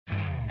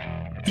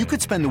You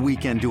could spend the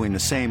weekend doing the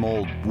same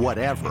old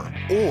whatever,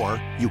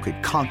 or you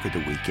could conquer the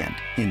weekend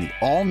in the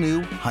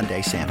all-new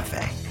Hyundai Santa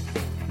Fe.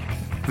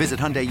 Visit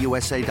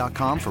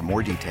HyundaiUSA.com for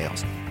more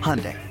details.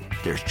 Hyundai,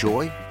 there's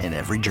joy in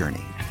every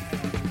journey.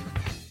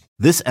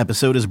 This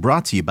episode is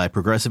brought to you by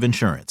Progressive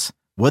Insurance.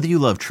 Whether you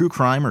love true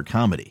crime or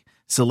comedy,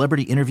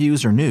 celebrity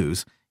interviews or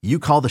news, you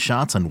call the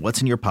shots on what's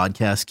in your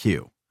podcast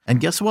queue. And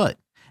guess what?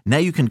 Now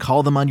you can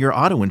call them on your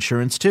auto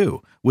insurance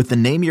too with the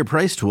Name Your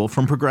Price tool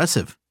from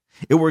Progressive.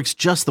 It works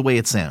just the way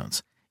it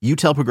sounds. You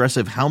tell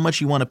Progressive how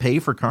much you want to pay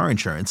for car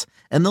insurance,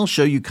 and they'll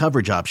show you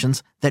coverage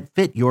options that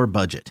fit your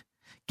budget.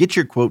 Get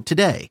your quote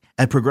today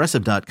at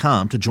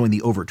Progressive.com to join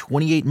the over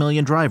 28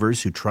 million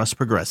drivers who trust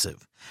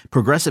Progressive.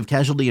 Progressive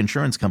Casualty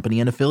Insurance Company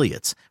and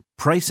Affiliates.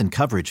 Price and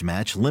coverage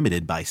match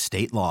limited by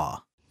state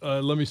law.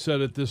 Let me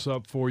set this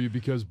up for you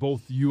because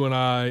both you and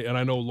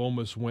I know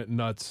Lomas went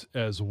nuts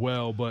as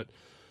well, but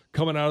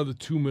coming out of the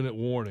 2-minute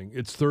warning,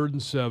 it's 3rd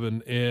and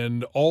 7,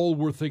 and all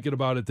we're thinking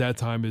about at that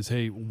time is,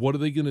 hey, what are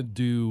they going to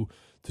do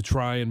to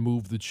try and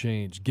move the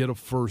change, get a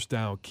first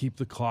down, keep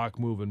the clock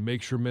moving,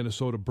 make sure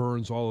Minnesota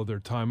burns all of their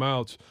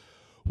timeouts?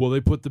 Well,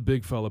 they put the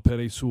big fella,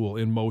 Penei Sewell,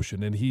 in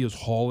motion, and he is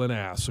hauling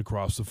ass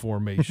across the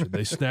formation.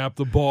 They snap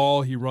the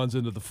ball. He runs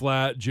into the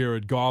flat.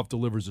 Jared Goff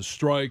delivers a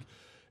strike.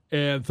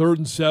 And 3rd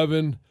and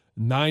 7,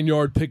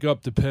 9-yard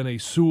pickup to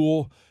Penei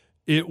Sewell.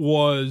 It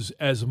was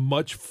as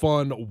much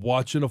fun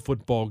watching a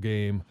football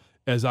game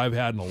as I've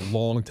had in a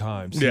long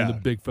time, seeing the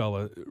big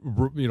fella,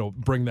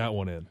 bring that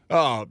one in.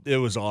 Oh, it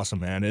was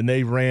awesome, man. And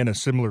they ran a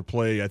similar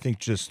play. I think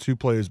just 2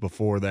 plays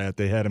before that,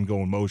 they had him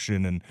go in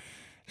motion and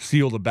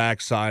seal the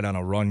backside on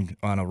a run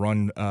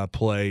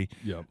play.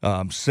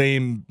 Yep.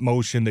 Same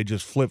motion. They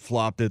just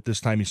flip-flopped it. This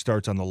time he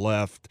starts on the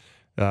left.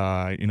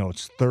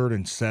 It's 3rd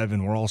and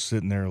 7. We're all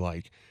sitting there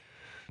like,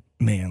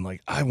 man,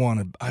 like I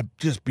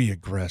just be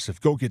aggressive.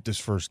 Go get this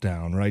first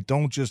down, right?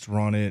 Don't just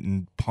run it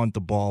and punt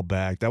the ball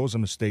back. That was a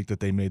mistake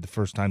that they made the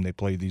first time they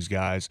played these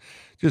guys.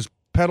 Just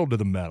pedal to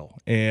the metal.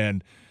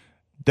 And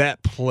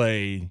that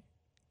play.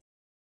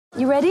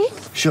 You ready?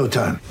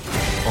 Showtime.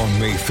 On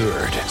May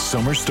 3rd,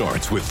 summer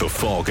starts with The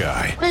Fall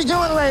Guy. Let's do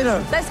it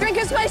later. Let's drink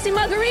a spicy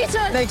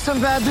margarita. Make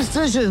some bad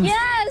decisions.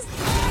 Yes!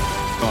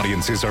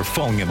 Audiences are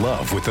falling in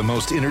love with the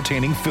most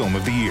entertaining film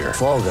of the year.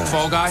 Fall Guy.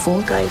 Fall Guy?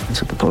 Fall guy.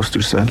 That's what the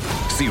poster said.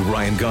 See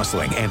Ryan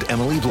Gosling and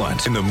Emily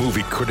Blunt in the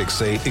movie critics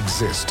say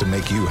exists to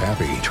make you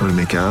happy. Trying to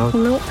make it out?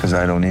 Nope. Because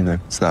I don't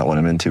either. It's not what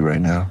I'm into right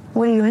now.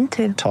 What are you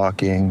into?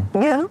 Talking.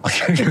 Yeah.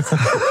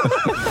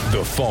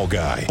 The Fall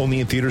Guy.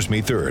 Only in theaters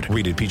May 3rd.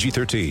 Rated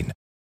PG-13.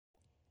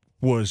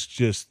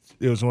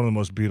 It was one of the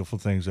most beautiful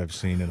things I've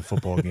seen in a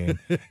football game.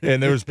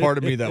 And there was part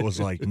of me that was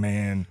like,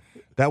 man,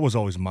 that was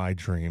always my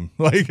dream.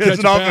 Like, as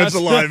an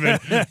offensive lineman,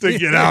 to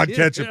get out,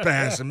 catch a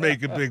pass, and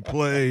make a big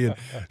play, and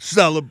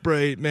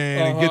celebrate,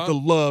 man, and get the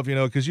love,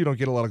 because you don't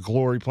get a lot of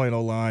glory playing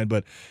O-line.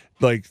 But,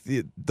 like,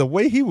 the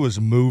way he was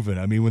moving,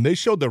 I mean, when they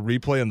showed the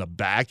replay on the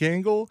back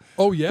angle,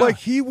 oh, yeah. like,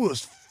 he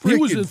was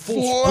freaking in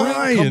full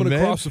flying, sprint coming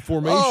man. across the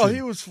formation. Oh,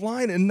 he was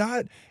flying,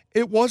 and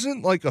it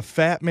wasn't like a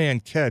fat man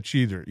catch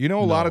either. A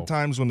lot of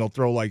times when they'll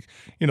throw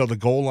the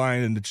goal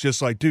line and it's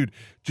just like, dude,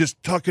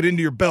 just tuck it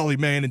into your belly,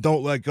 man, and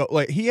don't let go.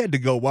 Like, he had to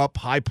go up,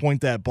 high point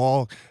that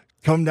ball,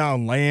 come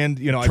down, land.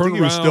 I think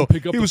he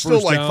was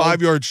still like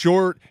 5 yards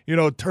short.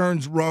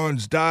 Turns,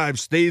 runs,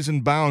 dives, stays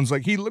in bounds.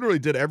 Like, he literally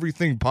did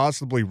everything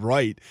possibly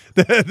right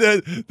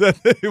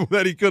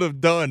that he could have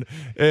done.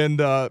 And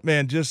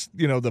man, just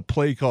the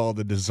play call,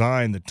 the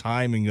design, the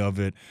timing of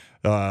it.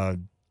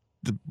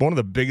 One of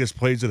the biggest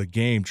plays of the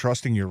game,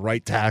 trusting your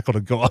right tackle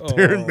to go out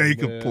there and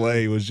make a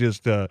play was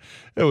just it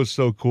was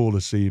so cool to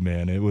see,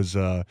 man. It was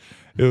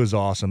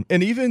awesome.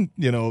 And even,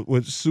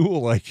 with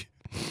Sewell, like,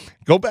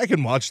 go back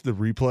and watch the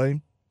replay.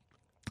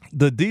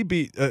 The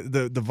DB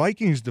the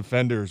Vikings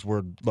defenders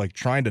were like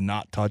trying to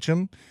not touch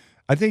him.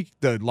 I think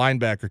the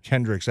linebacker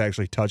Kendricks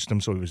actually touched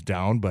him, so he was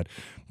down, but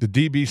the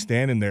DB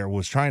standing there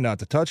was trying not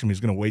to touch him.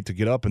 He's going to wait to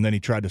get up, and then he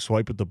tried to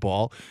swipe at the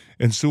ball,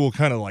 and Sewell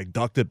kind of like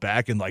ducked it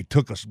back and like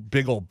took a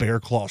big old bear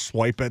claw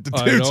swipe at the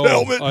dude's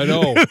helmet. I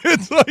know.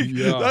 It's like,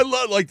 I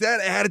love like that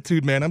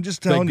attitude, man. I'm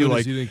just telling you,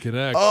 like, he didn't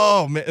connect.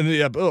 Oh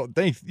man,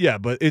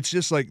 but it's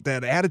just like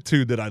that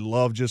attitude that I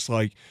love. Just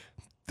like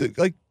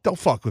don't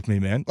fuck with me,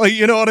 man. Like,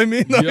 you know what I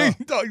mean? Like,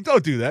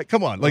 don't do that.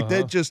 Come on, like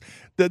that. Just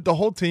the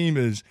whole team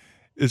is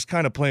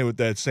kind of playing with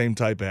that same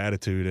type of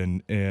attitude,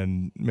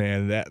 and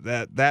man,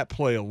 that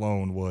play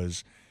alone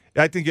was,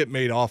 I think it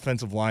made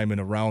offensive linemen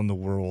around the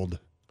world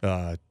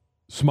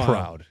smile.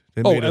 Proud.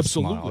 It made us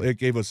absolutely. smile. It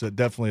gave us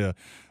definitely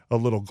a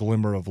little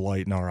glimmer of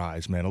light in our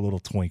eyes, man, a little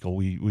twinkle.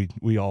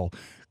 We all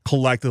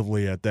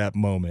collectively at that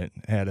moment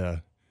had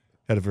a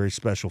very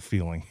special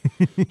feeling.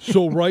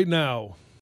 So right now,